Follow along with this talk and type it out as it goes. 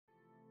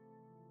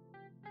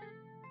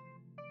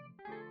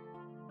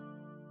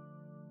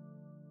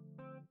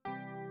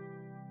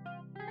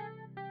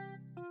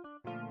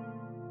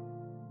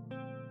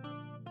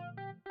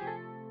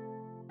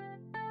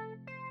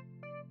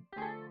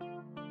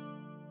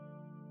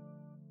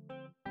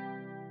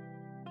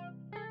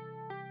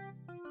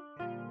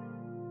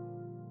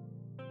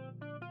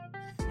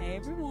Hey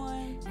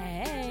everyone.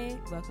 Hey.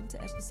 Welcome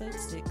to episode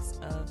 6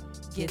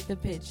 of Get the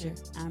Picture.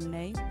 I'm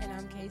Nate. And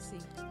I'm Casey.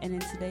 And in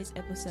today's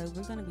episode,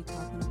 we're going to be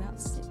talking about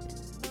sipping.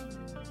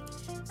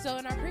 So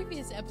in our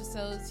previous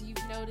episodes,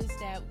 you've noticed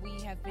that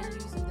we have been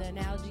using the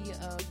analogy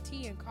of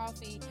tea and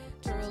coffee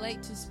to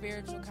relate to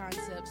spiritual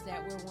concepts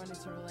that we're wanting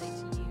to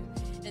relate to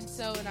you. And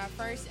so in our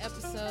first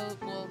episode,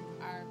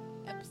 our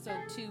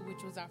episode 2,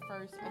 which was our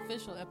first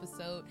official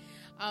episode,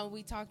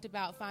 we talked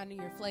about finding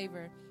your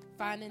flavor,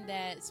 finding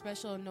that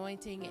special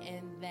anointing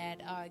and that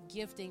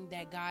gifting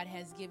that God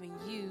has given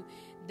you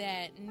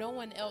that no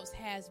one else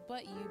has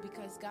but you,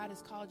 because God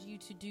has called you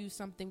to do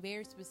something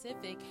very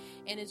specific.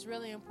 And it's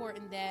really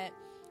important that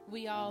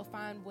we all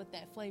find what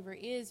that flavor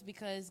is,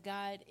 because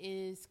God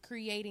is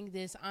creating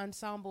this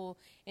ensemble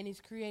and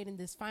he's creating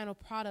this final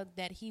product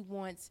that he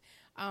wants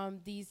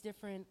these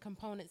different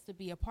components to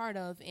be a part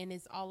of, and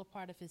it's all a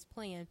part of his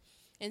plan.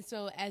 And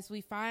so as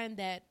we find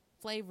that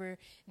flavor,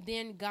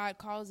 then God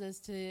calls us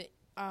to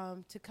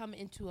come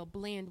into a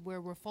blend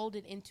where we're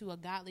folded into a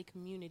godly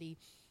community,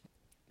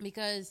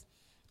 because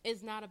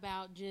it's not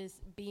about just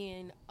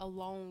being a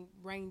lone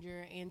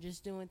ranger and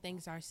just doing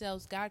things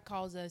ourselves. God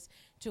calls us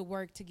to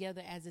work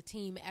together as a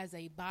team, as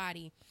a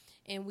body.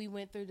 And we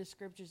went through the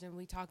scriptures and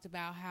we talked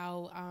about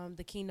how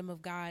the kingdom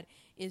of God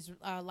is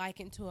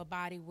likened to a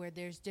body where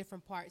there's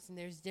different parts and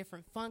there's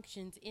different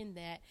functions in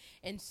that.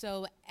 And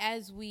so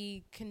as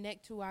we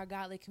connect to our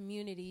godly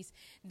communities,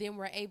 then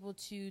we're able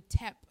to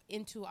tap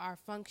into our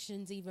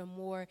functions even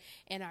more,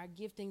 and our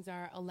giftings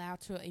are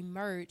allowed to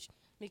emerge,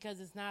 because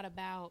it's not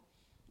about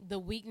the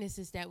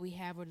weaknesses that we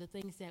have or the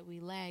things that we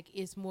lack.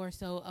 Is more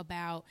so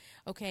about,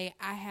 okay,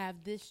 I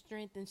have this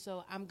strength, and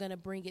so I'm going to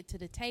bring it to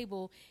the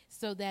table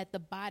so that the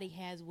body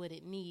has what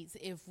it needs.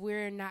 If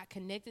we're not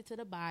connected to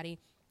the body,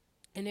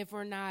 and if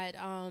we're not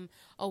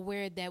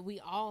aware that we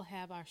all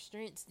have our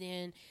strengths,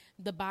 then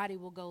the body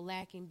will go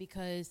lacking,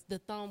 because the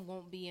thumb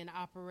won't be in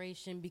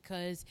operation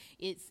because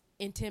it's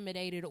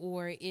intimidated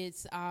or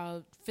it's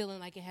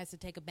feeling like it has to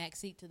take a back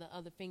seat to the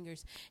other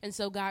fingers. And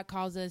so God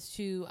calls us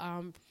to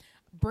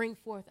bring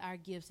forth our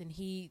gifts, and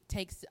he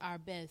takes our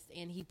best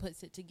and he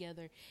puts it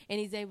together, and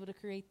he's able to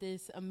create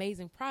this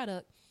amazing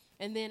product.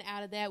 And then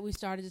out of that, we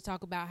started to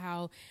talk about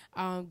how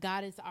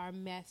God is our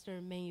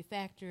master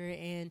manufacturer,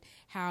 and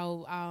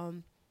how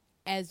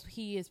as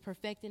he is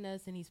perfecting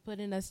us and he's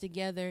putting us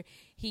together,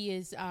 he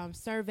is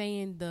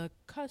surveying the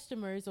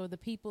customers or the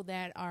people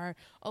that are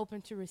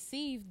open to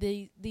receive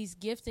these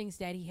giftings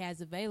that he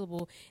has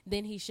available.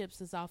 Then he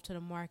ships us off to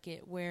the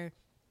market, where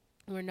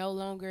we're no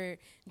longer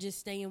just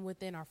staying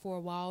within our four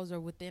walls or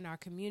within our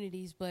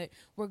communities, but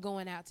we're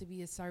going out to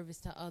be a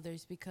service to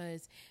others,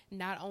 because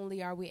not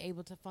only are we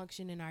able to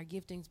function in our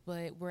giftings,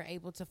 but we're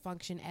able to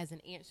function as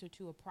an answer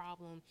to a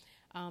problem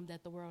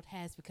that the world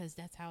has, because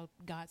that's how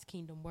God's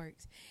kingdom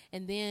works.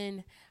 And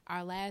then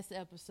our last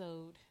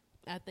episode,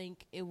 I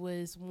think it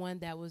was one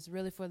that was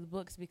really for the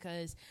books,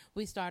 because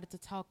we started to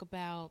talk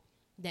about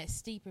that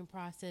steeping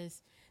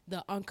process,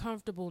 the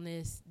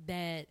uncomfortableness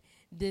that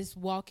this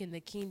walk in the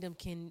kingdom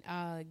can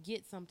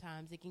get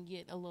sometimes. It can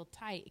get a little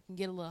tight. It can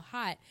get a little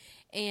hot.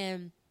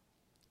 And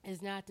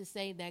it's not to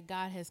say that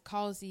God has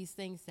caused these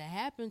things to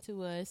happen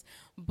to us,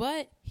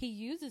 but he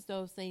uses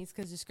those things,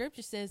 because the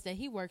scripture says that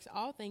he works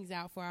all things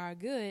out for our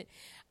good,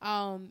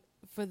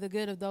 for the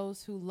good of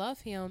those who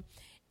love him.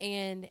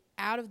 And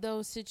out of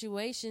those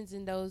situations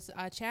and those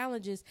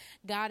challenges,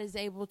 God is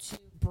able to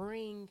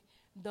bring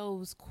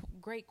those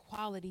great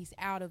qualities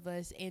out of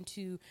us and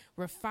to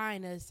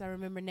refine us. I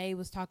remember Nate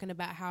was talking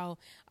about how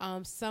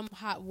some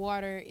hot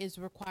water is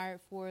required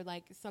for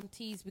like some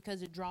teas,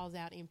 because it draws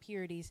out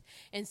impurities.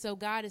 And so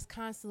God is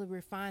constantly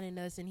refining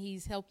us, and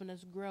he's helping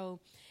us grow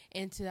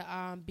and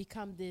to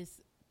become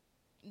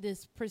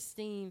this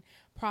pristine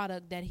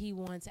product that he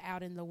wants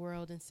out in the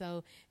world. And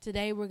so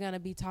today we're going to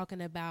be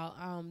talking about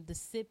the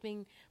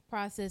sipping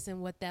process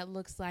and what that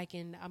looks like,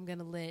 and I'm going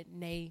to let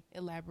Nate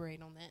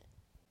elaborate on that.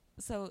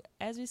 So,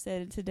 as we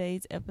said in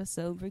today's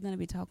episode, we're going to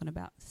be talking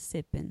about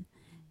sipping.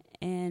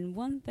 And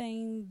one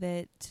thing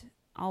that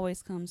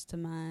always comes to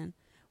mind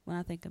when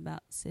I think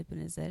about sipping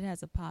is that it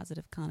has a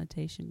positive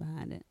connotation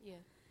behind it. Yeah.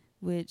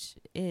 Which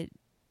the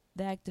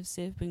act of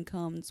sipping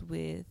comes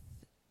with,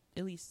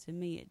 at least to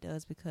me it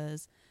does,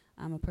 because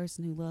I'm a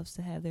person who loves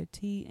to have their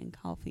tea and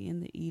coffee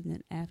in the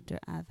evening after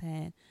I've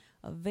had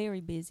a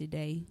very busy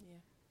day.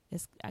 Yeah.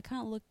 I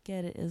kind of look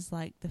at it as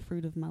like the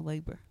fruit of my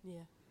labor.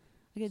 Yeah.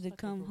 I get to like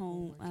come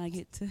home and I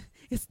get to,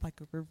 it's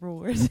like a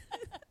reward.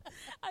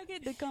 I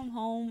get to come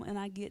home and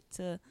I get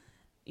to,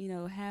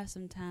 have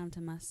some time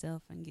to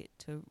myself and get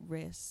to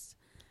rest.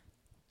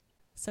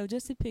 So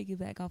just to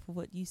piggyback off of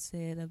what you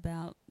said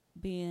about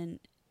being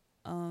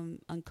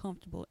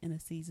uncomfortable in a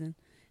season,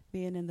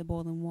 being in the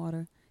boiling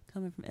water,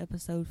 coming from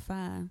episode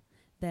 5,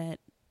 that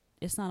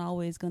it's not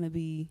always going to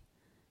be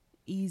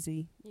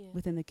easy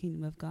within the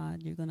kingdom of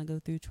God. You're going to go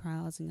through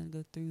trials and going to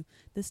go through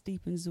the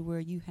steepings where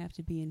you have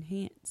to be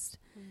enhanced.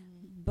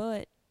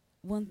 But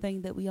one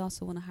thing that we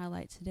also want to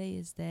highlight today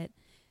is that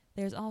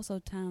there's also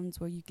times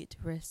where you get to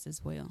rest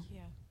as well.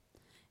 Yeah.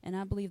 And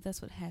I believe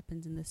that's what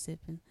happens in the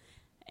sipping.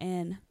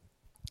 And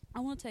I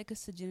want to take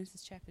us to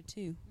Genesis chapter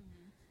 2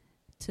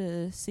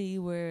 to see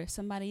where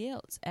somebody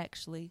else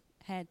actually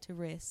had to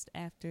rest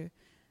after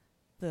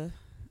the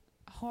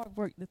hard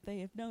work that they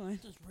have done.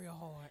 Just real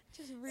hard.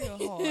 Just real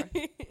hard.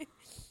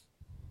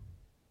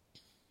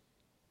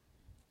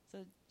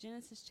 So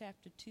Genesis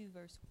chapter 2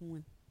 verse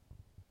 1.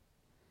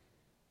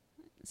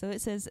 So it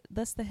says,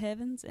 "Thus the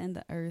heavens and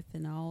the earth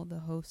and all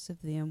the hosts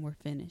of them were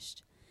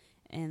finished.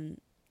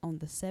 And on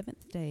the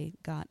seventh day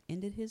God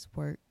ended his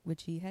work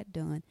which he had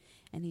done,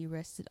 and he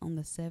rested on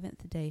the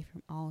seventh day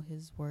from all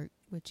his work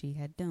which he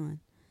had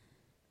done."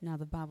 Now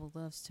the Bible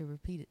loves to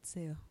repeat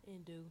itself.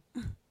 And do.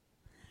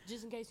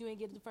 Just in case you ain't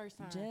get it the first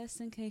time. Just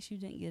in case you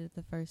didn't get it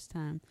the first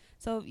time.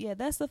 So yeah,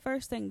 that's the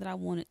first thing that I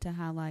wanted to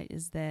highlight,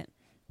 is that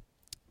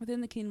within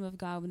the kingdom of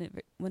God,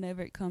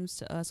 whenever it comes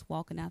to us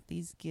walking out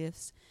these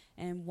gifts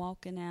and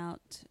walking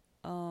out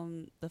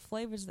the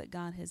flavors that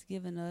God has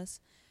given us,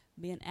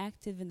 being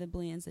active in the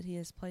blends that he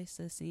has placed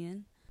us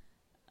in,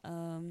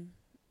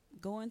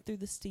 going through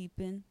the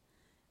steeping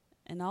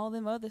and all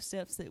them other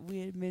steps that we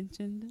had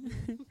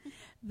mentioned,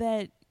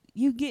 that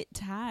you get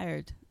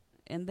tired,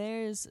 and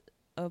there's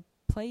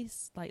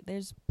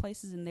there's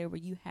places in there where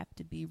you have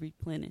to be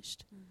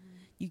replenished.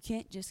 You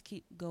can't just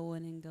keep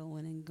going and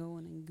going and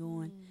going and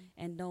going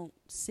and don't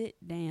sit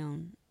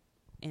down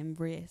and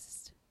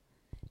rest.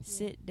 Yeah.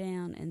 Sit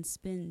down and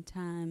spend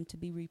time to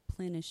be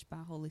replenished by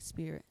Holy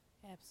Spirit.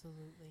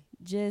 Absolutely.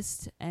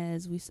 Just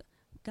as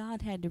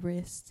God had to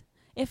rest.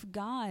 If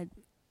God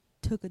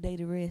took a day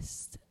to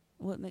rest,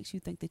 what makes you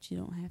think that you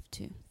don't have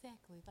to?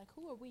 Exactly. Like,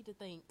 who are we to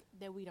think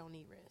that we don't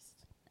need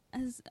rest?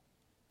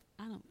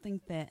 I don't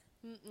think that.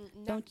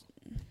 Don't.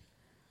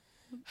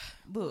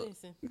 Look.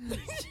 Listen.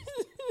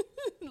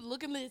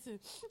 Look and listen.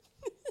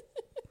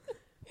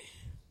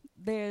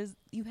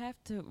 You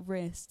have to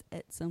rest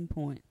at some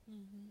point.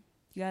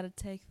 You got to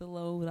take the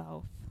load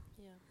off.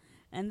 Yeah.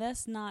 And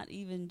that's not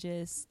even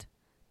just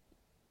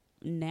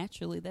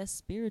naturally, that's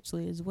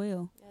spiritually as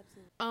well.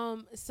 Absolutely.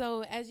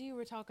 So as you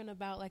were talking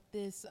about like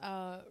this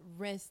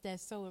rest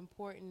that's so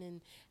important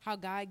and how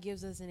God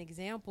gives us an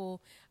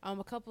example,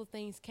 a couple of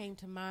things came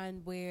to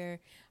mind where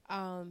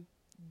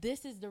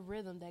this is the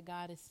rhythm that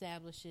God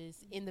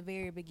establishes in the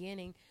very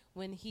beginning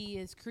when he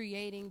is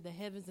creating the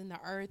heavens and the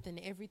earth and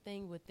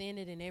everything within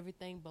it and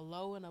everything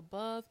below and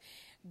above.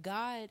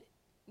 God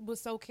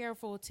was so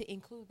careful to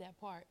include that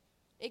part.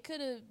 It could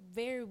have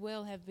very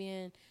well have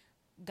been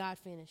God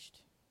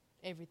finished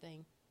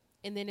everything,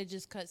 and then it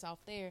just cuts off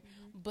there.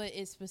 But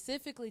it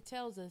specifically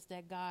tells us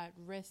that God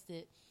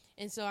rested.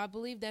 And so I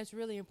believe that's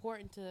really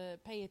important to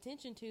pay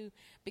attention to,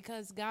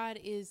 because God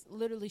is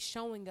literally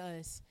showing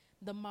us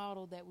the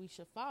model that we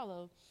should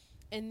follow.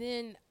 And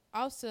then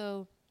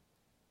also,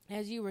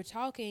 as you were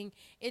talking,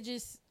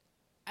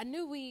 I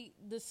knew we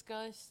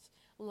discussed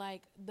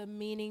like the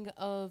meaning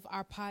of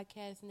our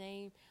podcast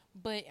name,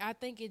 but I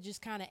think it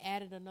just kind of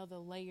added another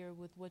layer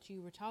with what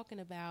you were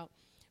talking about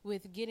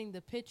with getting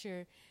the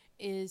picture.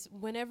 Is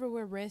whenever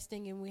we're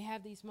resting and we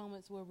have these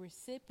moments where we're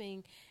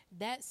sipping,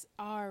 that's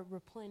our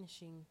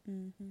replenishing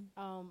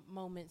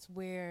moments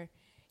where,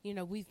 you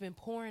know, we've been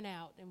pouring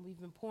out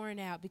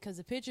because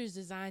the pitcher is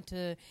designed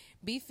to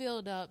be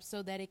filled up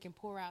so that it can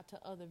pour out to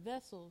other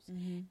vessels.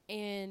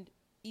 And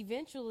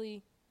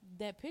eventually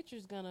that pitcher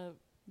is going to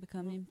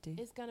become empty.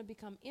 It's going to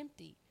become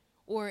empty,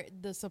 or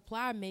the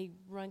supply may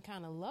run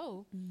kind of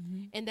low.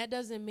 And that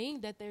doesn't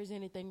mean that there's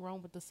anything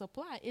wrong with the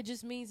supply. It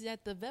just means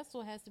that the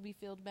vessel has to be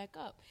filled back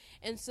up.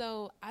 And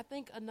so I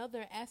think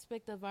another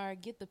aspect of our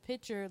get the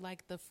picture,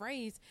 like the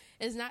phrase,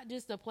 is not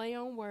just a play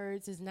on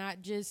words. It's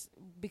not just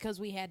because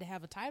we had to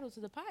have a title to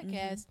the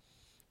podcast.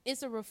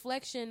 It's a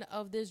reflection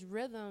of this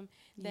rhythm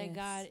that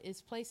God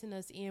is placing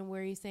us in,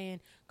 where he's saying,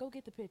 go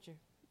get the picture.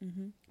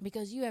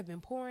 Because you have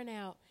been pouring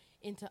out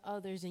into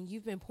others, and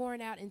you've been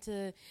pouring out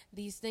into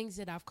these things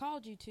that I've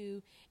called you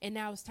to, and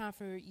now it's time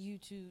for you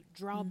to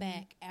draw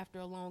back after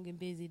a long and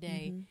busy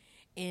day,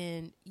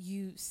 and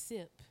you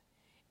sip,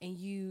 and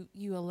you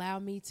allow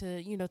me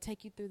to, you know,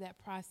 take you through that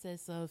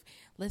process of,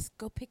 let's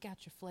go pick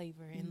out your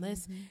flavor, and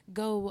let's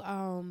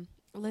go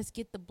let's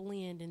get the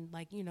blend and,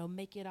 like, you know,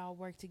 make it all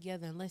work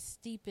together, and let's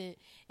steep it,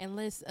 and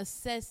let's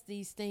assess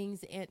these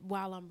things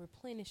while I'm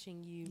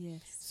replenishing you,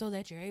 so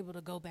that you're able to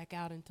go back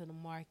out into the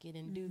market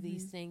and do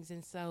these things.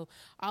 And so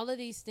all of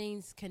these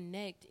things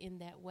connect in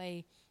that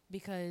way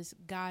because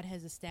God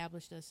has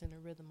established us in a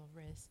rhythm of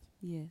rest.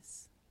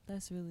 Yes,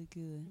 that's really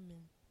good.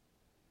 Amen.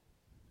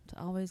 To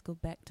always go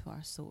back to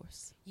our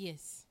source.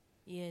 Yes.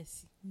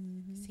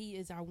 He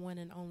is our one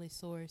and only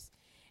source.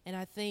 And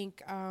I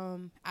think,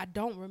 I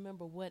don't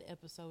remember what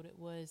episode it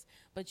was,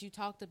 but you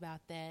talked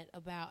about that,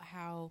 about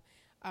how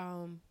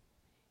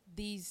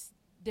these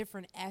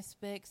different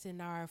aspects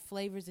and our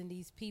flavors and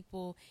these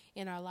people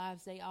in our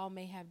lives, they all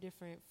may have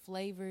different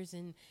flavors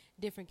and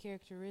different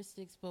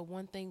characteristics. But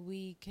one thing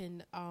we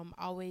can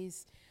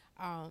always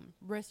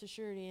rest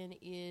assured in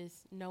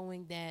is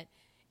knowing that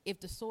if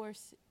the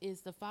source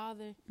is the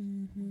Father,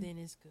 then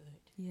it's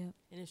good. And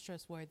it's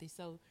trustworthy.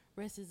 So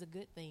rest is a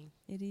good thing.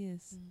 It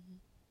is.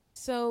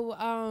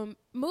 So,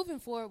 moving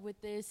forward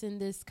with this and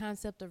this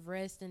concept of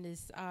rest and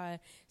this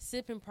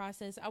sipping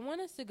process, I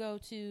want us to go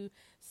to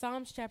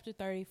Psalms chapter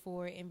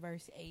 34 and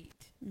verse 8.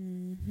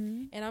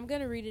 Mm-hmm. And I'm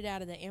going to read it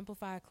out of the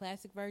Amplified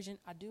Classic Version.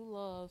 I do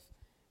love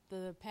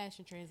the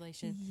Passion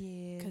Translation.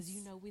 Yes. Because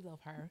you know we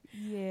love her.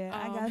 Yeah,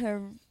 I got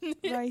her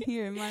right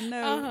here in my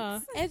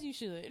notes. As you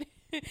should.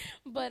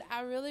 But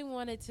I really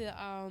wanted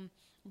to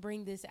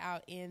bring this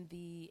out in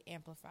the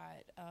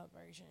Amplified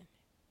version.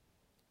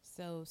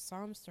 So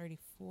Psalms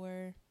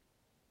 34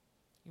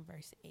 in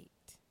verse 8.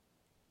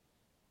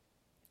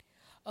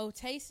 Oh,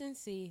 taste and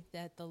see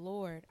that the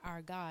Lord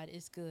our God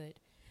is good.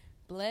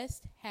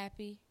 Blessed,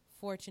 happy,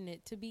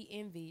 fortunate, to be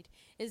envied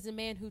is the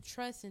man who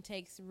trusts and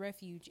takes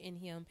refuge in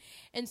him.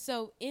 And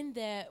so in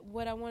that,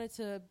 what I wanted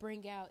to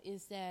bring out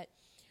is that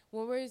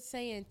when we're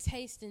saying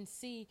taste and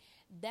see,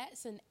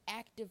 that's an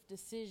active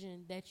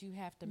decision that you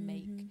have to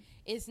make.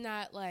 It's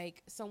not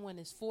like someone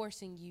is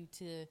forcing you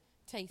to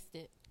taste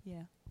it.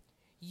 Yeah.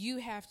 You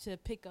have to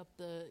pick up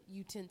the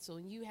utensil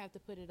and you have to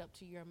put it up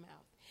to your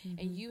mouth.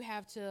 And you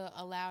have to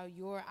allow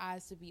your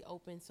eyes to be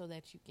open so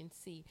that you can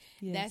see.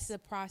 Yes. That's the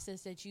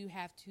process that you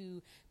have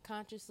to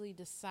consciously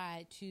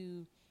decide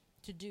to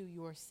do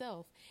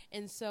yourself.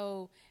 And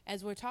so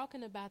as we're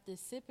talking about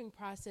this sipping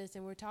process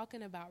and we're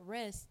talking about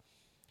rest,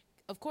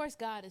 of course,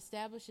 God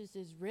establishes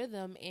this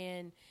rhythm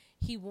and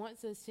he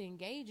wants us to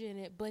engage in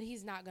it, but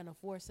he's not going to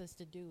force us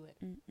to do it.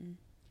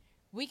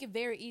 We could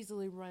very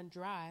easily run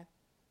dry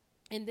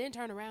and then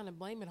turn around and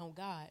blame it on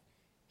God.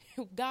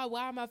 God,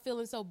 why am I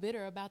feeling so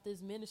bitter about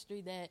this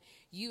ministry that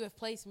you have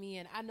placed me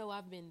in? I know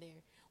I've been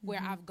there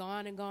where I've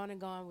gone and gone and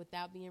gone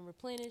without being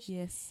replenished.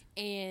 Yes.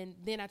 And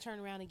then I turn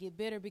around and get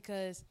bitter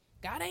because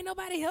God ain't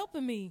nobody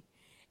helping me.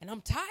 And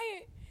I'm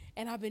tired.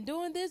 And I've been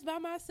doing this by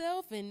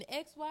myself and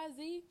X, Y,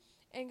 Z.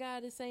 And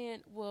God is saying,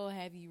 well,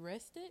 have you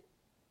rested?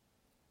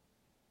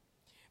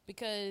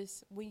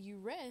 Because when you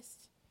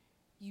rest,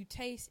 you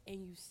taste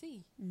and you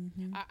see.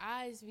 Our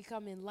eyes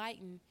become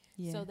enlightened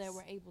so that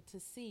we're able to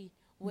see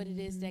what it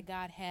is that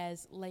God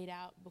has laid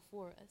out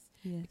before us.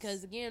 Yes.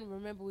 Because again,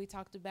 remember we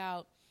talked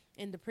about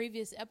in the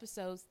previous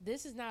episodes,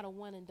 this is not a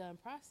one and done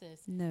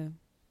process. No.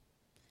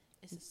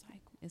 It's a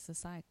cycle. It's a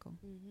cycle.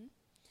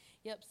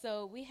 Yep.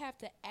 So we have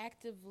to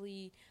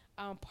actively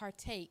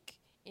partake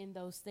in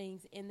those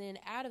things. And then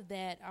out of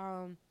that,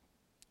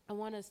 I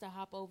want us to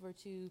hop over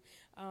to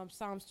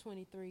Psalms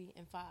 23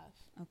 and 5.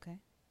 Okay.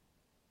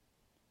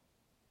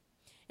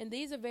 And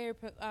these are very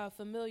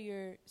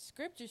familiar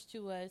scriptures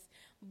to us,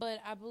 but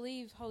I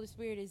believe Holy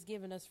Spirit is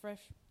giving us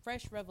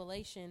fresh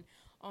revelation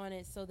on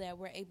it so that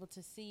we're able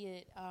to see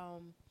it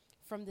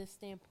from this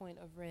standpoint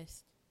of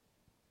rest.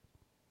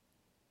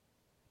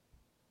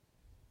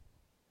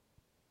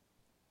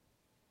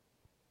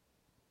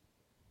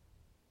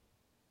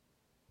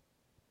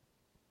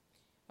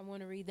 I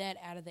want to read that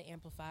out of the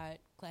Amplified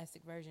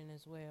Classic Version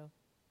as well.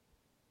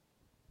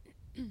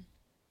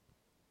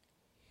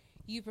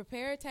 You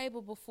prepare a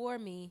table before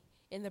me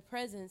in the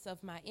presence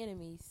of my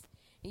enemies,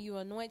 and you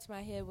anoint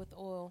my head with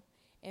oil,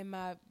 and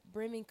my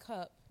brimming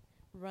cup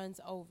runs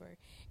over.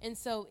 And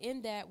so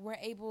in that, we're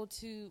able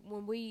to,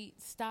 when we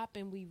stop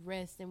and we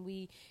rest and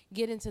we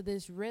get into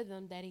this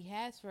rhythm that he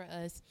has for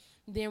us,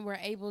 then we're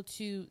able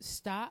to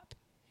stop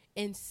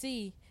and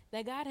see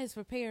that God has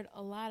prepared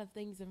a lot of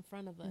things in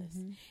front of us.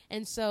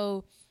 And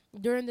so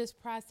during this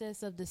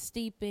process of the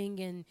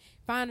steeping and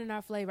finding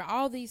our flavor,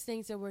 all these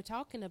things that we're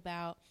talking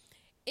about,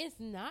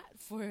 it's not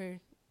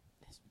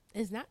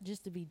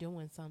just to be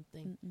doing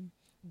something.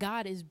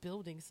 God is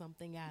building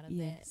something out of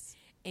that.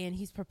 And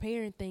he's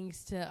preparing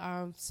things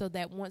to so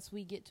that once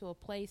we get to a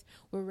place,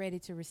 we're ready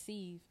to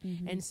receive.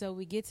 And so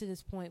we get to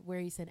this point where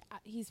he said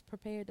he's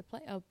prepared to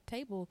play a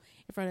table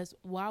in front of us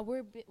while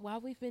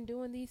we've been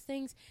doing these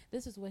things.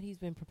 This is what he's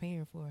been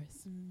preparing for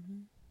us.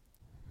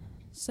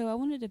 So I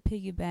wanted to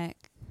piggyback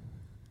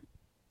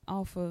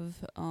off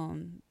of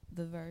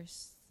the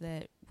verse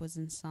that was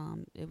in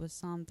Psalm. It was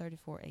Psalm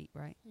 34:8,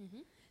 right?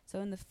 So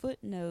in the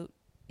footnote,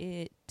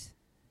 it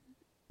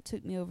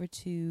took me over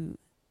to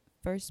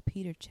 1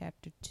 Peter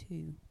chapter 2.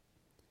 And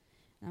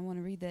I want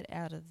to read that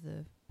out of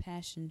the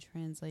Passion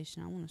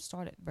Translation. I want to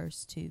start at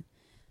verse 2.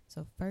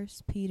 So 1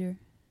 Peter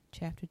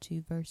chapter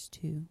 2, verse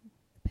 2,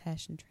 the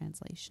Passion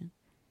Translation.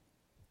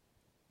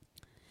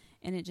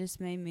 And it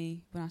just made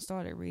me, when I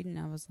started reading,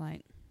 I was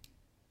like,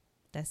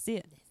 that's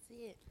it.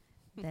 That's it.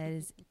 That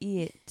is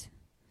it.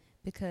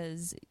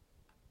 Because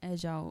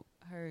as y'all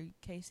heard,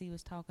 Casey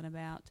was talking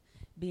about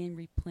being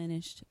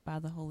replenished by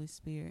the Holy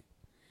Spirit.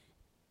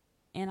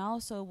 And I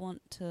also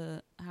want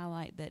to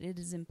highlight that it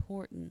is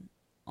important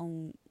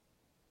on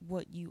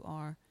what you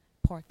are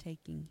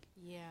partaking.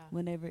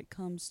 Whenever it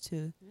comes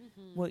to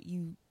what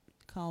you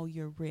call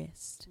your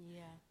rest.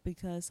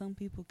 Because some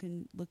people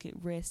can look at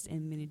rest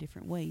in many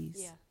different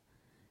ways.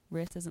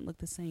 Rest doesn't look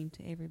the same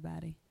to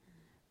everybody.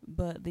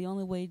 But the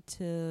only way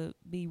to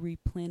be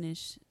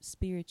replenished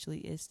spiritually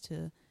is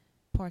to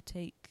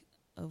partake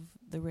of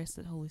the rest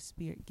that the Holy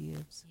Spirit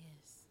gives.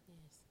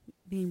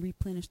 Being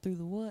replenished through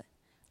the what?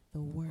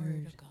 The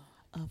Word of God.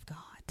 of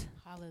God.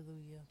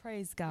 Hallelujah.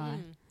 Praise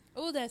God.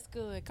 Oh, that's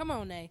good. Come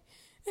on, Nay.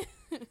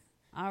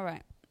 All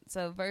right.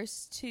 So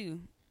verse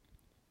 2,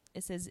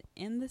 it says,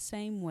 in the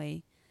same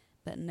way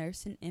that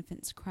nursing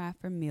infants cry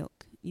for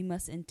milk, you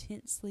must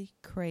intensely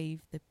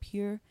crave the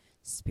pure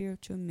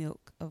spiritual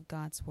milk of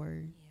God's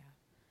word. Yeah.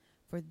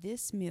 For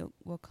this milk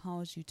will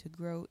cause you to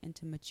grow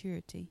into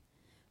maturity,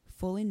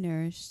 fully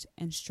nourished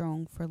and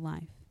strong for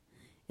life,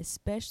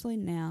 especially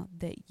now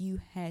that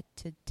you had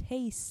to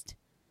taste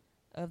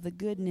of the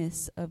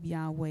goodness of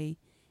Yahweh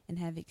and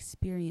have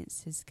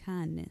experienced his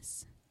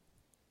kindness.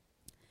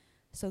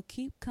 So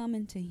keep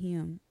coming to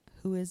him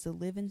who is the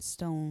living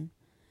stone,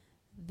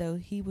 though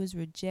he was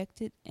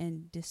rejected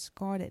and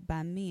discarded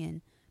by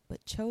men,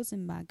 but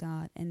chosen by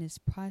God and is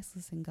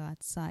priceless in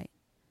God's sight.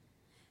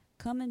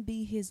 Come and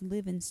be his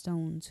living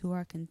stones who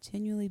are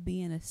continually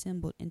being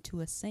assembled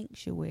into a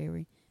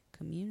sanctuary,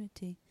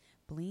 community,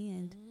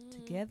 blend,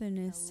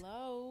 togetherness.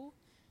 Hello.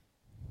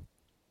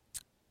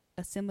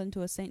 Assembled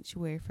into a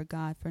sanctuary for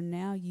God. For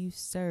now you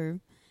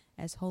serve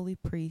as holy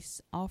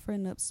priests,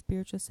 offering up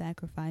spiritual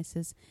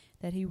sacrifices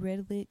that he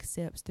readily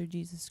accepts through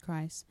Jesus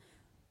Christ.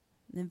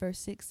 Then verse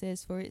 6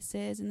 says, for it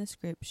says in the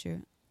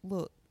scripture,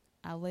 look,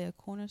 I lay a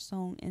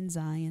cornerstone in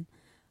Zion,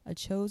 a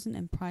chosen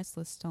and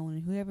priceless stone,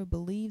 and whoever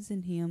believes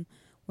in him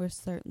will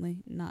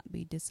certainly not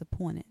be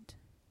disappointed.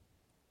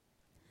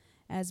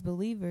 As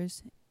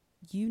believers,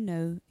 you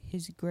know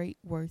his great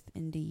worth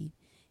indeed.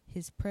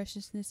 His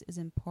preciousness is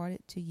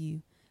imparted to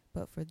you.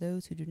 But for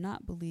those who do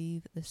not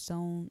believe, the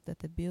stone that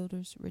the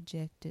builders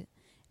rejected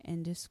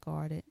and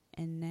discarded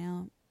and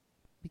now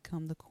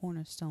become the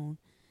cornerstone.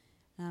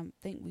 I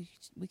think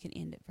we can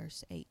end at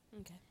verse 8.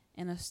 Okay.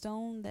 And a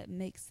stone that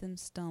makes them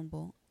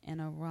stumble and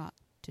a rock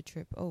to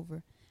trip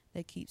over.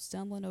 They keep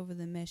stumbling over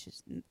the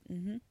message.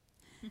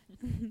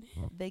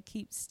 They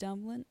keep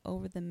stumbling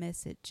over the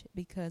message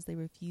because they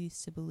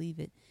refuse to believe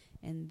it.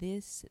 And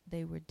this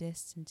they were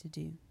destined to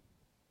do.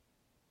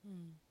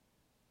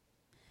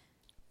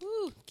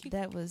 Ooh,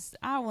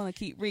 I want to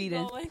keep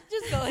reading.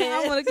 Just go ahead.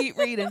 I want to keep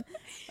reading.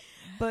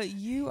 But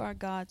you are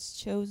God's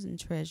chosen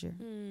treasure,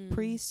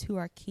 priests who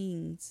are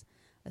kings,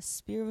 a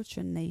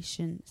spiritual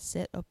nation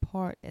set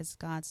apart as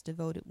God's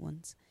devoted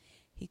ones.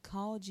 He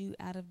called you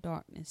out of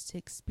darkness to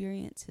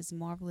experience his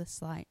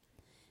marvelous light,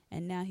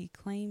 and now he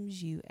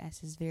claims you as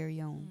his very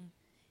own.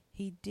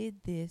 He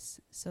did this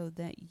so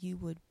that you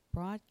would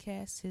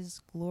broadcast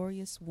his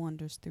glorious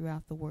wonders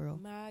throughout the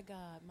world. My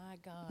God, my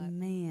God.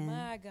 Man.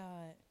 My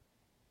God.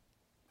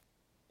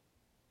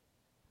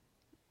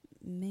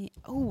 Man,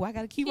 oh, I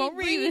gotta keep on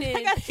reading.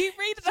 I gotta keep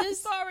reading. I'm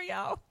sorry,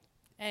 y'all.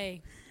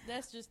 Hey,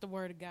 that's just the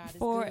word of God.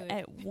 For it's good.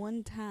 at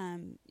one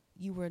time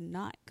you were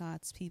not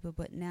God's people,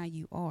 but now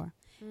you are.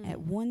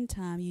 At one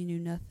time you knew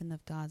nothing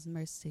of God's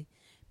mercy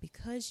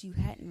because you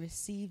hadn't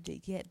received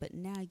it yet, but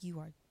now you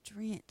are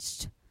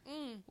drenched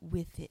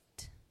with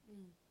it.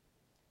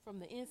 From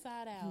the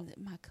inside out.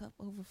 My cup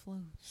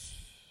overflows.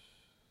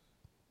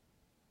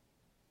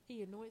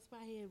 He anoints my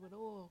head with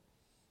oil.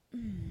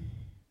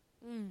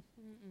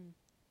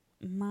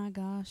 My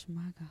gosh,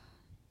 my God.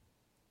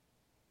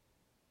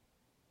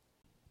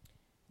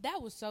 That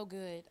was so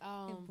good.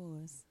 It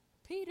was.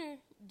 Peter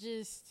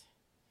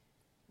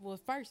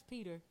First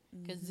Peter,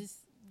 because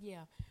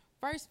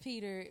First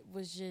Peter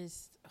was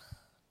just,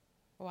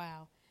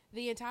 wow.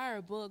 The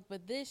entire book,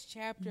 but this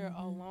chapter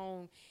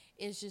alone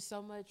is just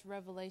so much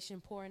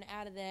revelation pouring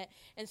out of that.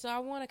 And so I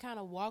want to kind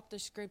of walk the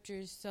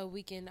scriptures so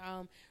we can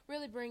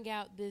really bring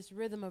out this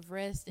rhythm of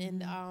rest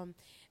and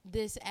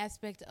this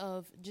aspect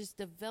of just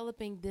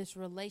developing this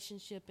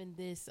relationship and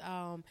this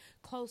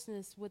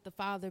closeness with the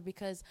Father,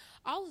 because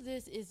all of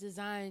this is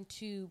designed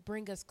to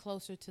bring us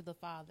closer to the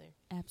Father.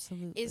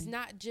 Absolutely. It's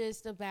not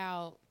just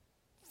about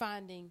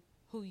finding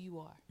who you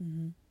are.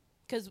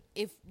 Because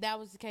if that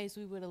was the case,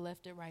 we would have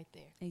left it right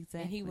there. Exactly.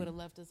 And he would have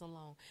left us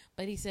alone.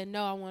 But he said,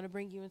 no, I want to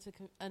bring you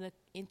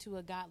into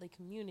a godly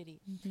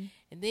community.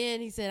 And then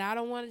he said, I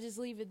don't want to just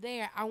leave it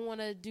there. I want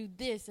to do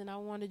this and I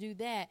want to do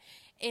that.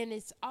 And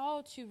it's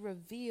all to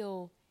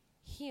reveal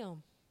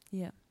him.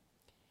 Yeah.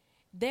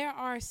 There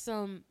are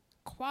some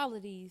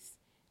qualities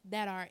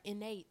that are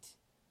innate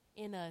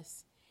in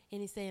us. And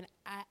he's saying,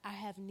 I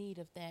have need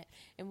of that.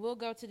 And we'll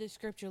go to the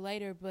scripture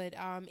later, but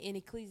in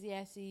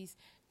Ecclesiastes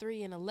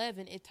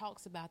 3:11, it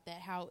talks about that,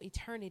 how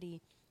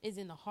eternity is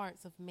in the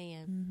hearts of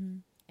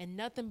man. And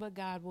nothing but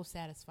God will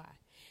satisfy,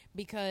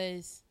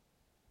 because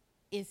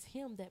it's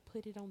him that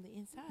put it on the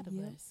inside of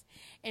us.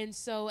 And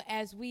so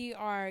as we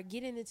are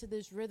getting into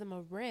this rhythm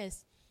of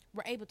rest,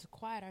 we're able to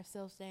quiet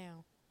ourselves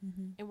down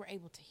and we're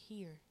able to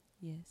hear.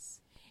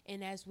 Yes.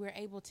 And as we're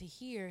able to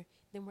hear,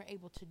 then we're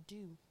able to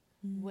do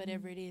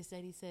whatever it is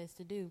that he says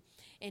to do.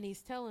 And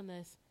he's telling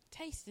us,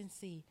 taste and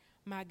see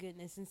my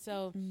goodness. And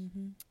so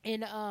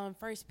in 1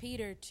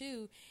 Peter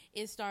 2,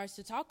 it starts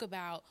to talk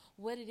about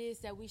what it is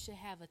that we should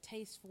have a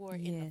taste for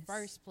in the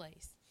first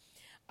place.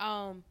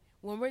 When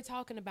we're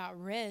talking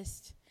about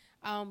rest,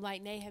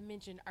 like Nate had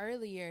mentioned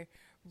earlier,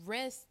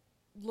 rest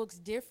looks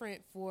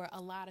different for a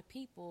lot of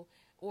people,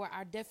 or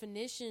our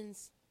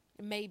definitions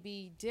may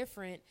be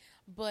different,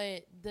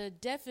 but the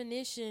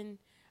definition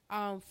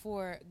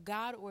for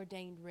God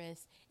ordained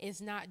rest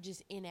is not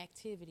just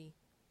inactivity.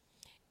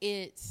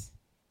 It's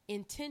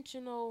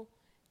intentional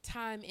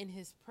time in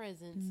his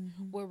presence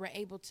where we're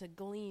able to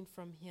glean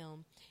from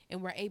him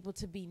and we're able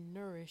to be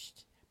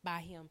nourished by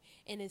him.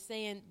 And it's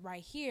saying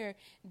right here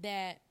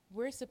that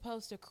we're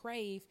supposed to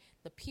crave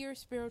the pure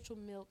spiritual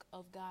milk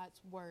of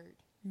God's word.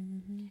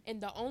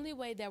 And the only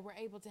way that we're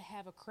able to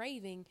have a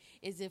craving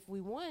is if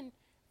we,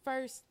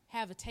 first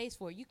have a taste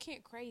for it. You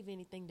can't crave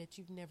anything that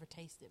you've never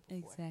tasted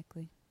before.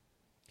 Exactly.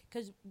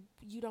 Because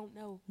you don't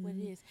know what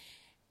it is.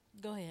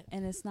 Go ahead.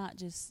 And it's not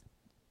just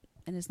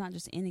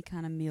any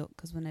kind of milk,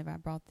 because whenever I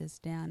brought this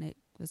down, it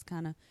was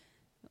kind of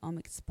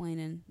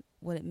explaining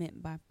what it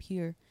meant by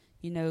pure.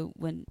 You know,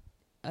 when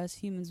us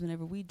humans,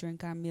 whenever we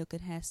drink our milk,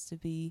 it has to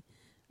be,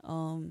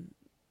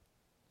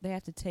 they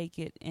have to take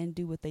it and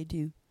do what they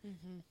do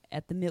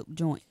at the milk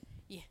joint.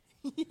 Yeah.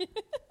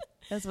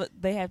 That's what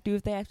they have to do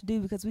if they have to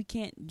do, because we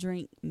can't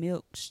drink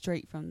milk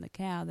straight from the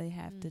cow. They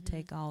have to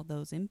take all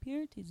those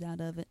impurities out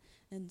of it,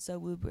 and so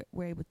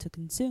we're able to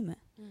consume it,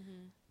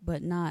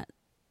 but not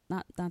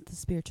the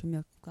spiritual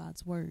milk of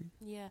God's word.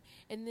 Yeah.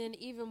 And then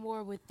even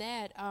more with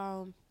that,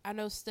 I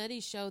know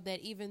studies show that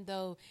even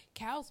though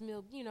cow's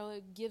milk, you know,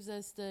 it gives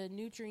us the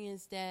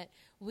nutrients that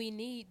we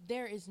need,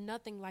 there is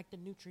nothing like the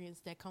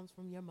nutrients that comes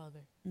from your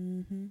mother.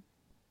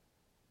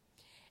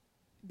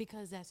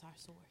 Because that's our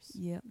source.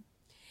 Yep.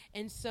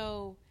 And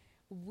so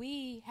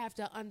we have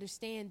to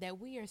understand that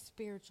we are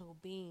spiritual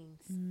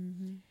beings,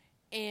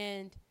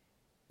 and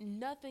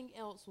nothing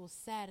else will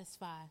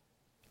satisfy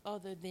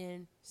other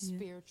than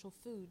spiritual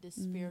food, the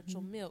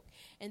spiritual milk.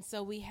 And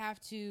so we have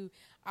to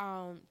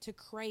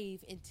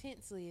crave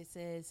intensely, it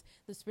says,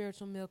 the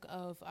spiritual milk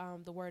of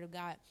the word of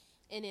God.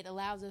 And it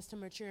allows us to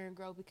mature and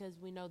grow because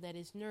we know that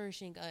it's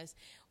nourishing us.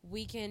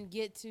 We can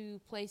get to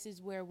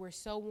places where we're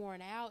so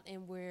worn out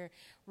and we're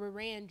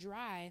ran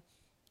dry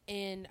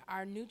and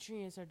our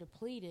nutrients are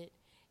depleted,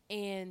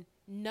 and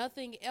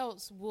nothing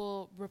else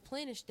will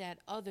replenish that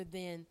other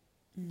than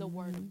the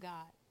word of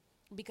God,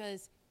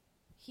 because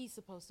he's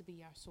supposed to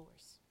be our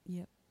source.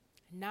 Yep.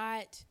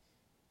 Not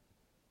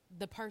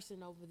the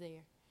person over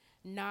there,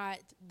 not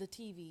the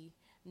TV,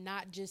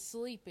 not just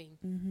sleeping.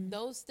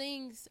 Those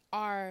things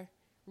are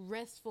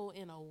restful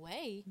in a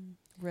way.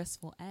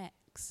 Restful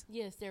acts.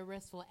 Yes, they're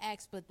restful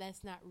acts, but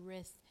that's not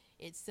rest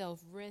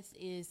itself. Rest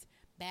is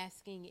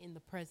basking in the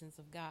presence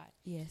of God.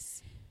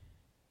 Yes.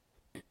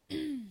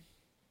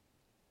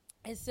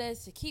 It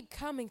says to keep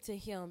coming to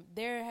him.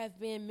 There have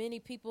been many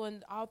people,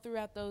 and all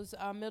throughout those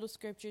middle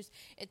scriptures,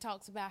 it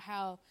talks about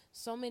how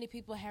so many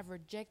people have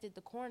rejected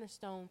the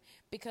cornerstone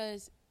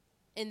because,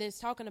 and it's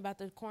talking about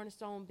the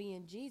cornerstone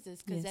being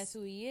Jesus, because that's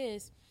who he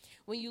is.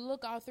 When you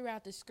look all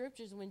throughout the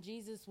scriptures, when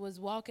Jesus was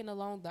walking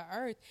along the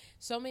earth,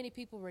 so many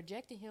people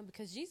rejected him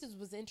because Jesus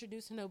was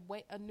introducing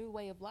a new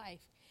way of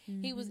life.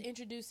 He was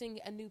introducing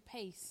a new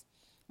pace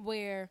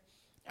where,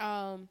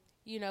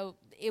 you know,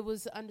 it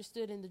was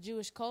understood in the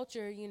Jewish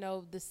culture, you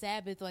know, the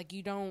Sabbath, like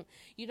you don't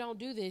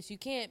do this. You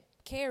can't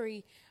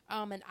carry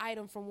an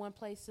item from one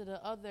place to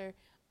the other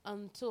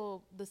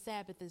until the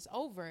Sabbath is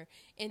over.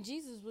 And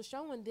Jesus was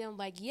showing them,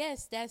 like,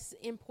 yes, that's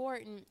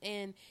important,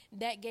 and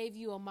that gave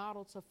you a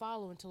model to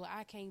follow until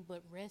I came,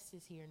 but rest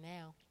is here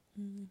now.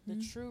 The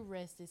true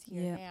rest is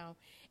here now.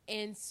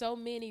 And so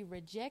many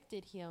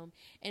rejected him.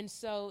 And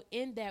so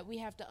in that, we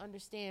have to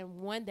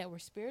understand, one, that we're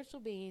spiritual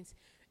beings,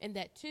 and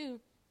that, two,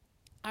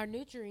 our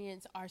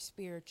nutrients are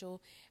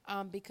spiritual,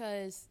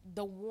 because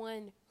the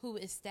one who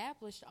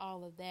established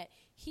all of that,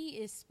 he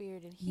is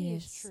spirit and he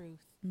is truth.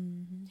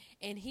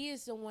 And he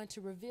is the one to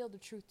reveal the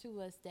truth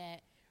to us,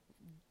 that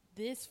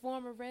this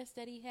form of rest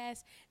that he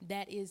has,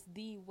 that is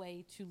the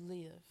way to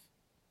live.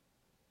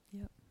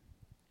 Yep.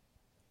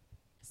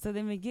 So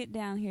then we get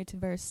down here to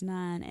verse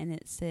 9, and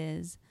it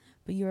says,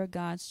 but you are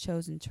God's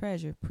chosen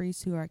treasure,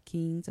 priests who are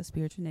kings, a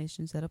spiritual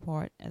nation set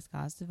apart as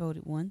God's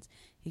devoted ones.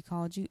 He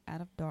called you out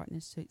of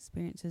darkness to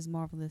experience his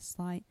marvelous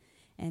light,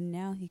 and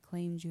now he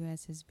claims you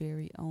as his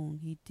very own.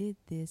 He did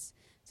this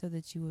so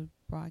that you would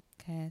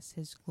broadcast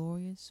his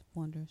glorious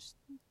wonders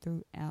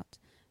throughout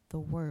the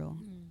world.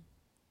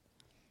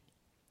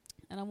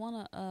 And I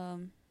want to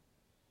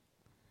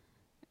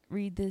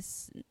read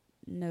this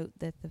note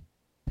that the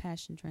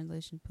Passion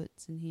Translation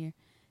puts in here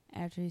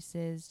after he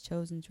says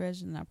chosen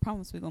treasure, and I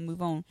promise we're going to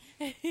move on.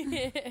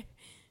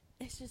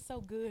 It's just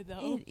so good,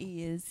 though. It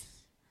is.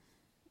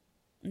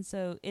 And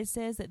so it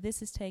says that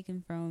this is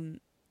taken from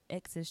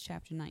Exodus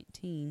chapter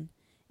 19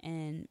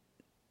 and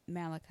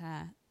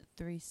Malachi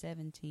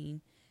 3:17,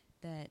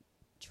 that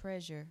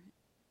treasure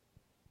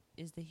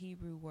is the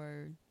Hebrew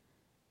word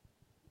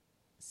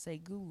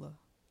segula.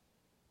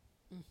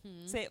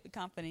 Say it with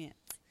confidence.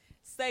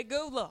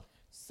 Segula.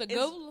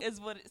 Segula is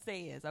what it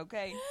says,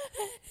 okay?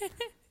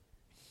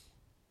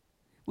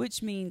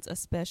 Which means a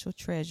special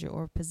treasure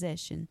or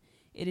possession.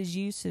 It is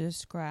used to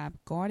describe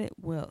guarded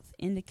wealth,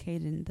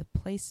 indicating the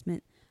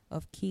placement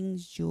of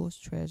kings, jewels,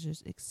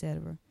 treasures,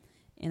 etc.,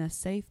 in a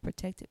safe,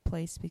 protected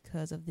place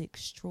because of the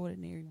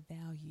extraordinary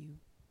value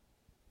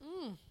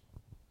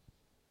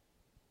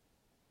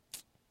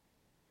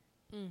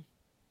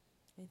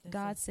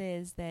God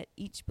says that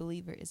each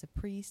believer is a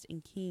priest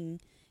and king,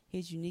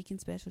 his unique and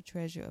special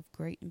treasure of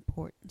great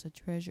importance, a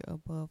treasure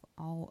above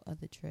all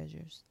other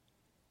treasures.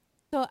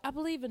 So I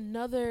believe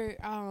another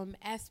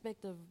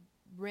aspect of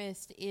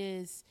rest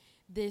is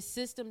this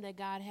system that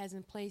God has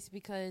in place,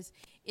 because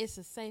it's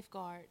a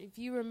safeguard. If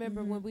you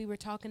remember when we were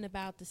talking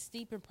about the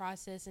steeping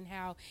process and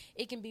how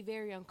it can be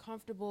very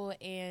uncomfortable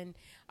and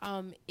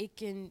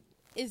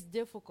it's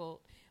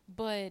difficult.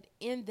 But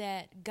in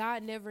that,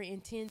 God never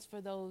intends for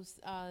those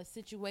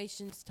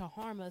situations to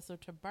harm us or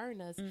to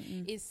burn us.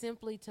 It's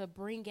simply to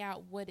bring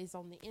out what is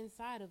on the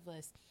inside of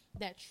us,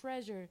 that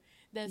treasure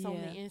that's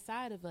on the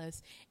inside of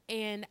us.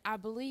 And I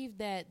believe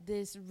that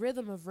this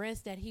rhythm of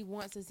rest that he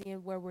wants us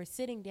in, where we're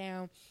sitting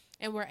down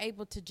and we're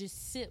able to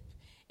just sip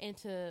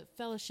into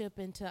fellowship,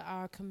 into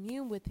our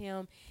commune with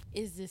him,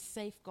 is this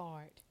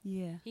safeguard.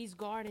 Yeah. He's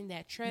guarding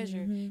that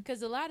treasure.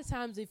 Because a lot of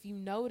times, if you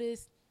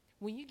notice,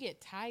 when you get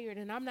tired,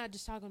 and I'm not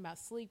just talking about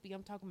sleepy,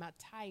 I'm talking about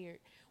tired,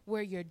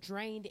 where you're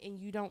drained and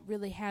you don't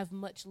really have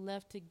much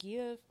left to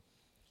give,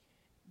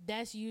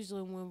 that's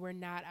usually when we're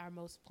not our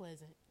most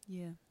pleasant.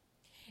 Yeah.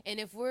 And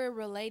if we're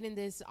relating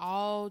this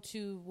all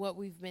to what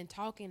we've been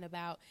talking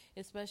about,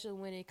 especially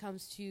when it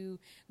comes to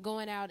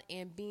going out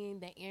and being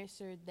the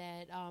answer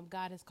that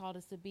God has called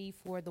us to be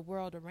for the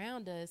world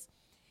around us,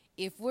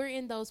 if we're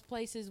in those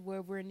places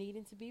where we're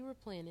needing to be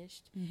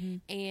replenished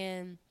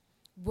and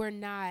we're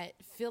not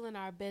feeling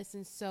our best,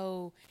 and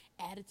so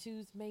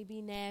attitudes may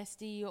be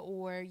nasty,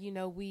 or, you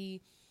know,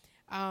 we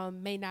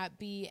may not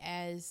be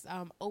as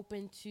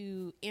open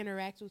to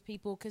interact with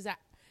people, because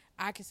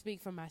I can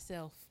speak for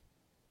myself.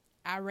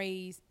 I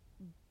raised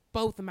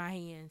both of my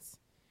hands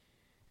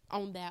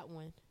on that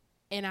one.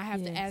 And I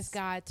have to ask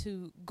God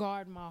to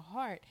guard my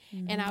heart.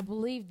 And I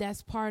believe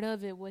that's part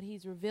of it. What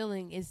he's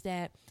revealing is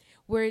that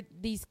we're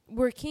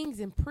kings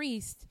and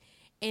priests,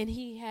 and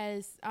he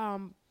has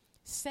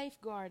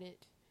safeguarded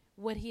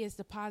what he has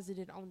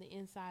deposited on the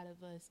inside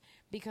of us,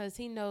 because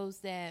he knows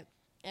that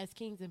as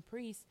kings and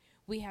priests,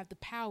 we have the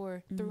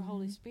power through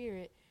Holy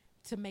Spirit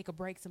to make or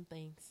break some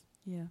things.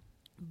 Yeah.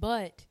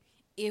 But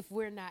if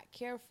we're not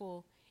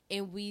careful,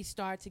 and we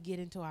start to get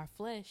into our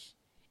flesh,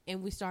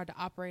 and we start to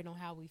operate on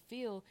how we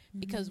feel,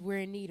 because we're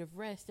in need of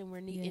rest and we're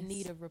in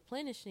need of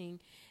replenishing,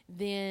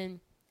 then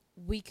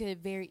we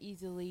could very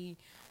easily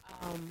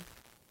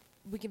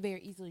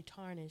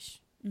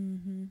tarnish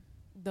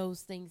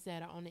those things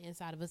that are on the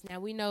inside of us. Now,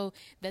 we know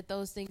that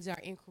those things are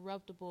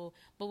incorruptible,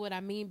 but what I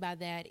mean by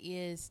that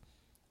is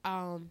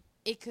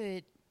it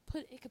could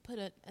put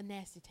a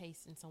nasty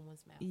taste in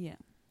someone's mouth. Yeah.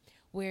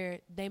 Where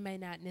they may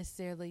not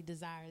necessarily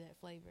desire that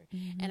flavor.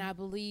 And I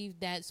believe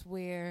that's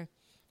where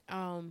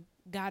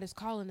God is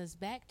calling us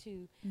back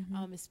to,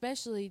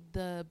 especially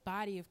the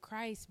body of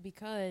Christ,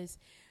 because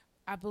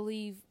I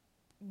believe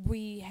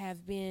we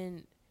have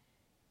been,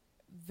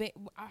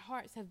 our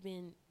hearts have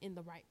been in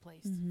the right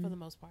place for the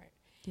most part.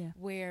 Yeah.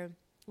 Where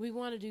we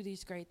want to do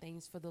these great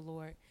things for the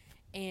Lord,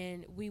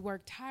 and we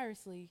work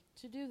tirelessly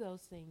to do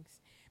those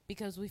things,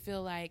 because we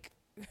feel like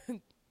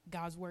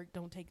God's work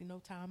don't take no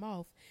time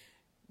off.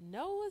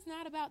 No, it's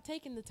not about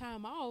taking the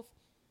time off,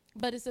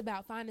 but it's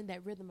about finding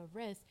that rhythm of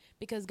rest,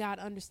 because God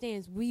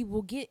understands we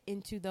will get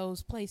into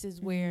those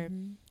places where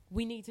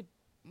we need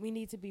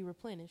to be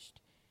replenished,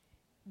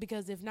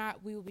 because if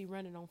not, we will be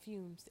running on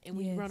fumes, and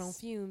when you run on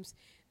fumes,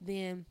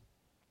 then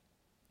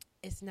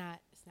it's not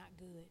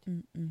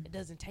good. It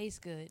doesn't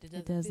taste good.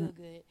 It doesn't feel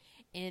good,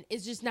 and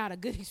it's just not a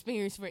good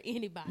experience for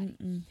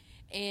anybody.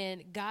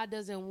 And God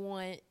doesn't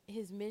want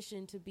his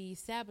mission to be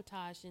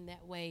sabotaged in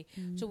that way,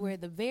 to where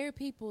the very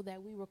people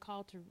that we were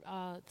called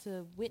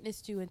to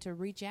witness to and to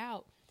reach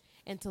out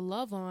and to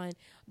love on,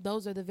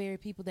 those are the very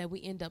people that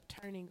we end up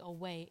turning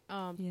away.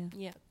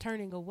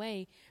 Turning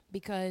away,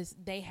 because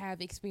they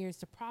have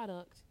experienced a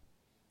product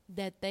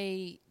that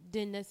they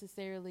didn't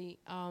necessarily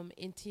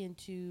intend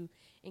to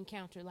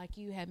encounter. Like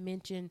you had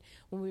mentioned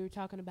when we were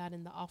talking about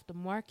in the off the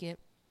market,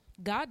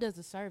 God does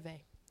a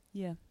survey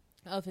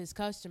of his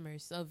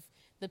customers, of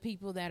the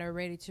people that are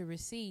ready to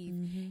receive,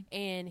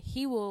 and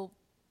he will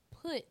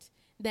put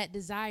that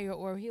desire,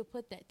 or he'll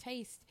put that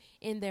taste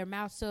in their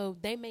mouth, so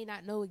they may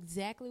not know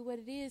exactly what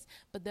it is,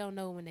 but they'll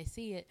know when they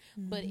see it.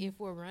 But if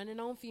we're running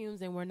on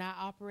fumes and we're not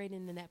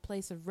operating in that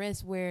place of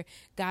rest where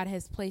God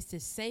has placed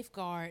his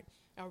safeguard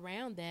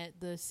around that,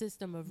 the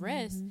system of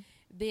rest,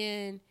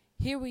 then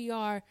here we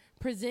are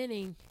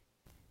presenting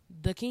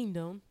the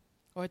kingdom,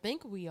 or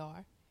think we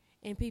are,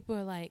 and people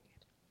are like,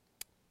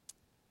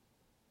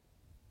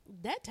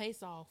 that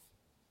tastes off.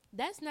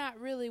 That's not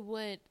really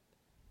what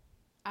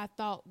I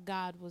thought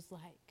God was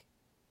like.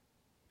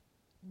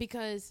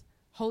 Because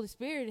Holy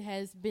Spirit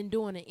has been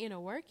doing an inner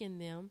work in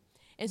them,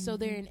 and so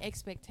they're in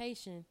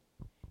expectation.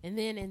 And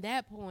then in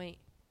that point,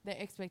 their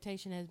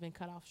expectation has been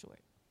cut off short.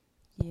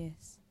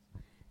 Yes.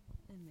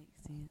 That makes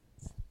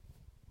sense.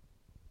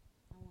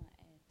 I want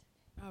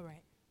to add. All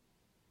right.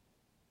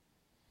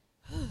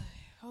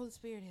 Holy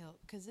Spirit help,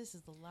 because this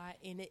is a lot,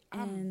 and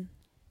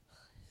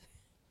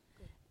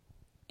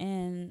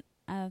and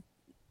I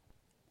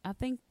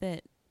think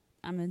that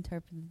I'm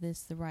interpreting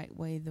this the right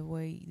way, the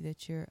way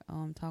that you're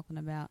talking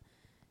about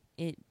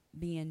it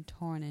being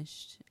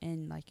tarnished,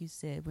 and like you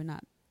said,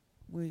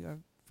 we are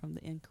from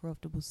the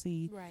incorruptible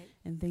seed, Right.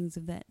 and things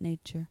of that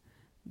nature.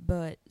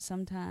 But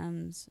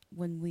sometimes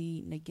when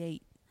we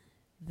negate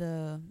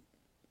the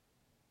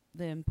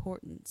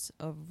importance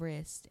of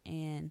rest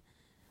and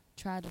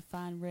try to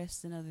find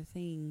rest in other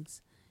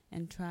things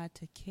and try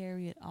to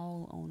carry it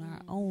all on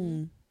our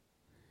own,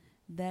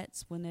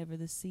 that's whenever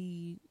the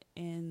seed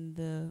and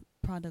the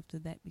product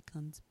of that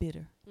becomes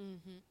bitter.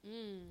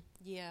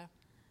 Yeah.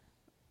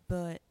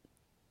 But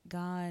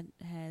God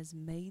has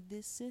made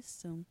this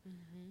system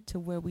to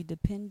where we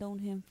depend on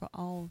him for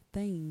all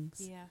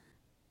things. Yeah.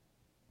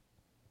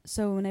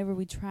 So whenever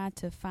we try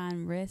to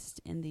find rest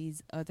in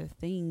these other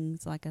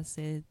things, like I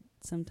said,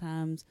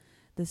 sometimes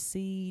the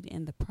seed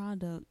and the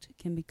product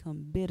can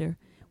become bitter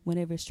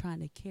whenever it's trying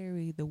to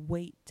carry the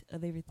weight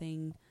of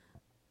everything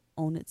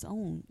on its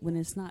own, when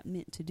it's not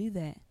meant to do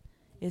that.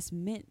 It's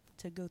meant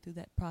to go through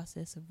that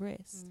process of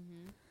rest.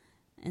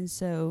 And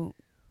so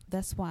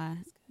that's why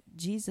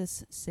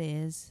Jesus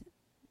says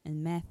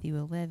in Matthew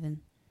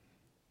 11,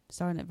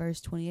 starting at verse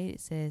 28,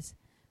 it says,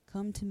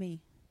 "Come to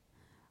me,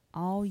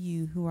 all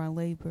you who are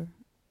labor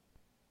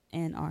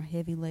and are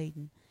heavy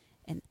laden,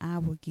 and I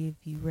will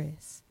give you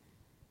rest.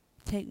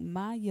 Take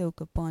my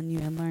yoke upon you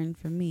and learn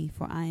from me,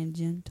 for I am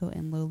gentle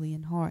and lowly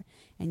in heart,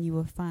 and you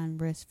will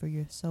find rest for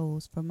your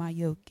souls. For my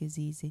yoke is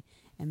easy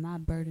and my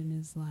burden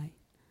is light."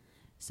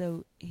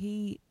 So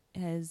he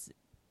gives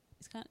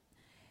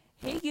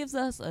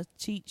us a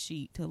cheat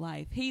sheet to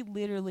life. He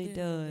literally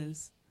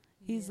does.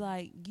 He's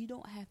like, you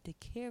don't have to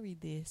carry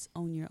this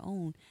on your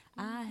own.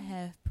 I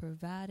have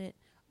provided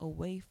a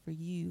way for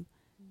you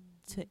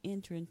to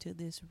enter into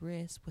this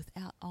rest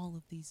without all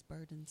of these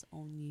burdens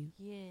on you.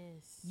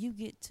 Yes. You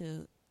get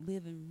to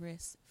live and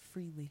rest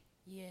freely.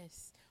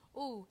 Yes.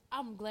 Oh,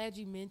 I'm glad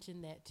you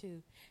mentioned that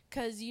too.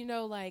 Because,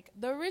 like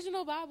the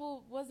original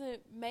Bible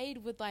wasn't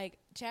made with like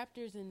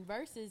chapters and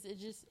verses.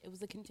 It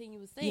was a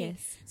continuous thing.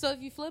 Yes. So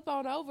if you flip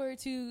on over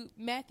to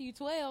Matthew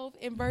 12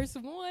 in verse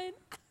 1,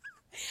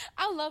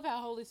 I love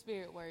how Holy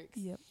Spirit works.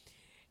 Yep.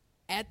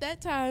 At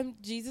that time,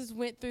 Jesus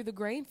went through the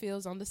grain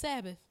fields on the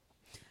Sabbath.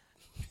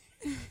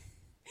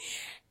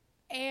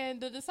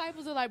 And the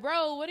disciples are like,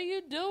 "Bro, what are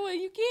you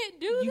doing? You can't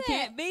do that. You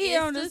can't be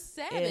here on the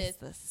Sabbath." It's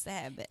the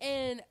Sabbath.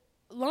 And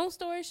long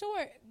story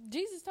short,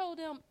 Jesus told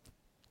them,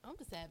 "I'm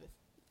the Sabbath.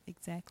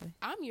 Exactly.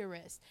 I'm your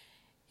rest."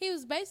 He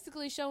was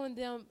basically showing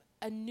them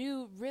a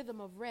new rhythm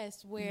of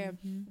rest where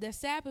the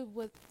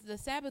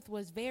Sabbath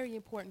was very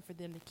important for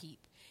them to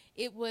keep.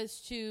 It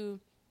was to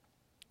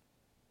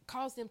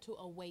cause them to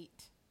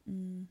await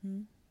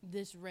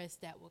this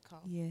rest that would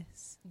come.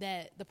 Yes.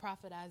 That the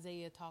prophet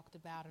Isaiah talked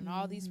about, and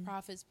all these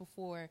prophets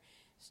before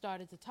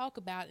started to talk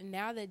about. And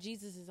now that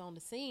Jesus is on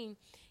the scene,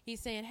 he's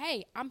saying,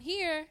 "Hey, I'm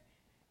here.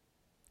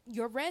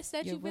 Your rest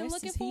that you've been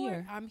looking for,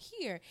 here. I'm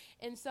here."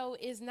 And so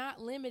it's not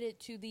limited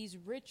to these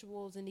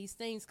rituals and these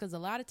things, because a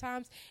lot of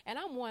times, and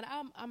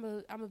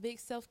I'm a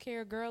big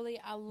self-care girly.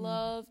 I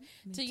love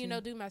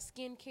to do my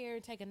skincare,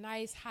 take a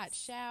nice hot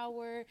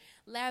shower,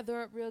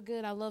 lather up real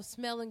good. I love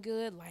smelling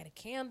good, light a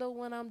candle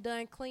when I'm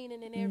done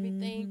cleaning and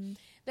everything.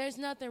 There's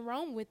nothing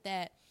wrong with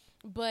that.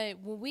 But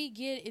when we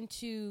get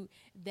into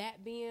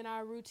that being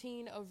our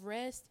routine of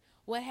rest,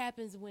 what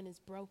happens when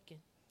it's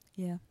broken?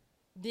 Yeah.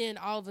 Then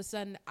all of a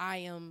sudden I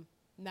am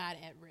not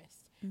at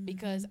rest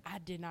because I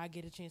did not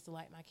get a chance to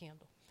light my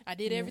candle. I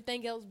did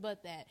everything else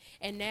but that.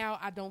 And now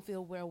I don't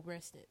feel well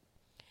rested.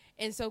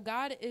 And so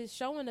God is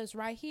showing us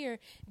right here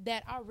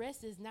that our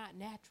rest is not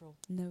natural.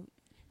 No.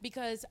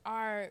 Because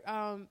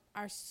our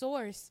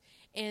source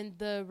and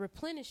the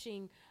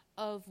replenishing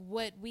of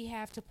what we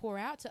have to pour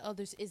out to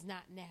others is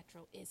not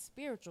natural. It's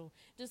spiritual.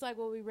 Just like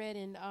what we read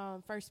in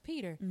 1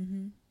 Peter.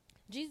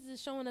 Jesus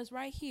is showing us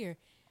right here,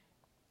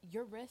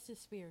 your rest is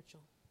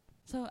spiritual.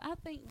 So I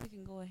think we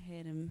can go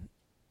ahead and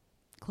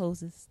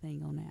close this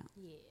thing on out.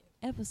 Yeah.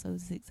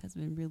 Episode 6 has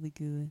been really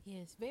good.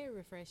 Yes, very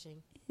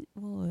refreshing. It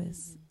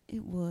was.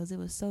 It was. It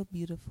was so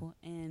beautiful.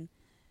 And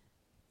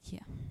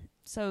yeah.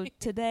 So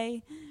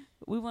today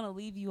we want to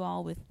leave you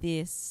all with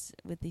this,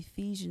 with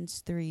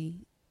Ephesians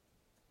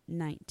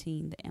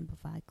 3:19, the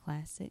Amplified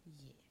Classic.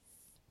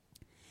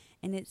 Yes.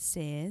 And it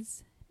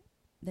says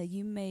that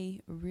you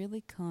may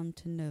really come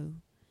to know,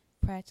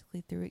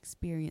 practically through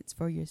experience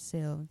for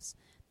yourselves,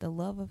 the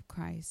love of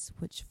Christ,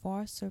 which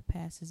far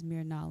surpasses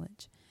mere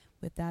knowledge,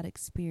 without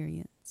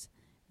experience,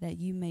 that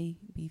you may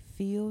be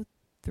filled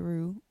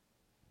through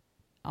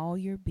all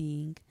your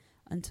being,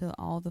 until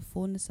all the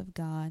fullness of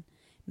God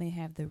may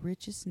have the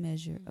richest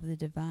measure of the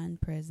divine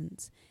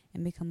presence,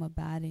 and become a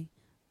body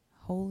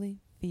wholly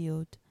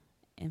filled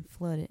and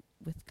flooded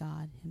with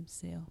God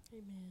himself.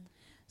 Amen.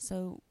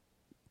 So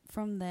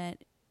from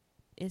that,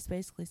 it's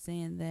basically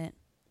saying that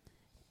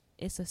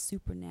it's a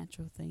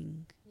supernatural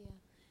thing. Yeah.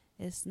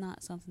 It's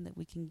not something that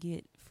we can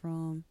get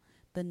from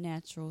the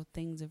natural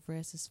things of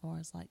rest, as far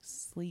as like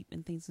sleep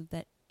and things of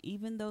that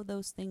even though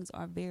those things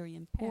are very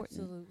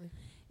important, Absolutely.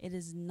 it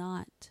is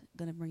not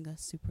going to bring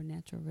us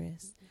supernatural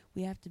rest. Mm-hmm.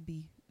 We have to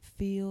be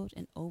filled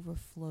and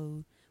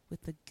overflowed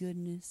with the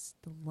goodness,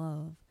 the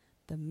love,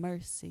 the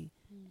mercy,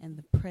 and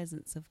the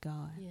presence of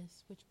God.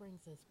 Yes, which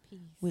brings us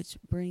peace. Which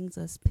brings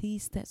us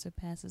peace that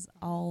surpasses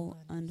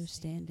all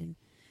understanding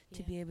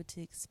to be able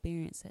to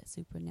experience that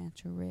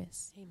supernatural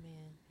rest.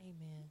 Amen.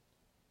 Amen.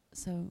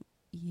 So,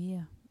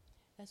 yeah.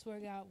 That's where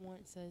God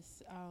wants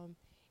us,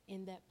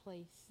 in that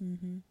place.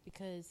 Mm-hmm.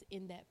 Because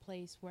in that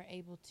place, we're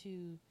able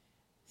to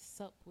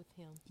sup with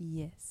Him.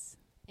 Yes.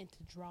 And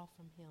to draw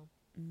from Him.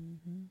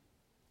 Mm-hmm.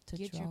 To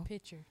get your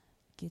picture.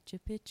 Get your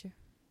picture.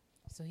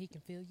 So He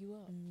can fill you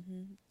up.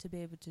 Mm-hmm. To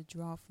be able to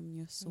draw from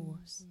your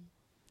source.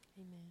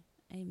 Mm-hmm. Amen.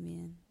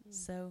 Amen.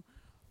 So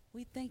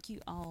we thank you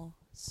all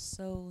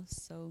so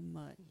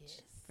much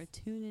for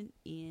tuning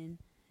in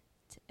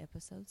to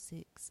episode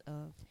 6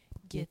 of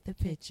Get the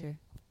Picture.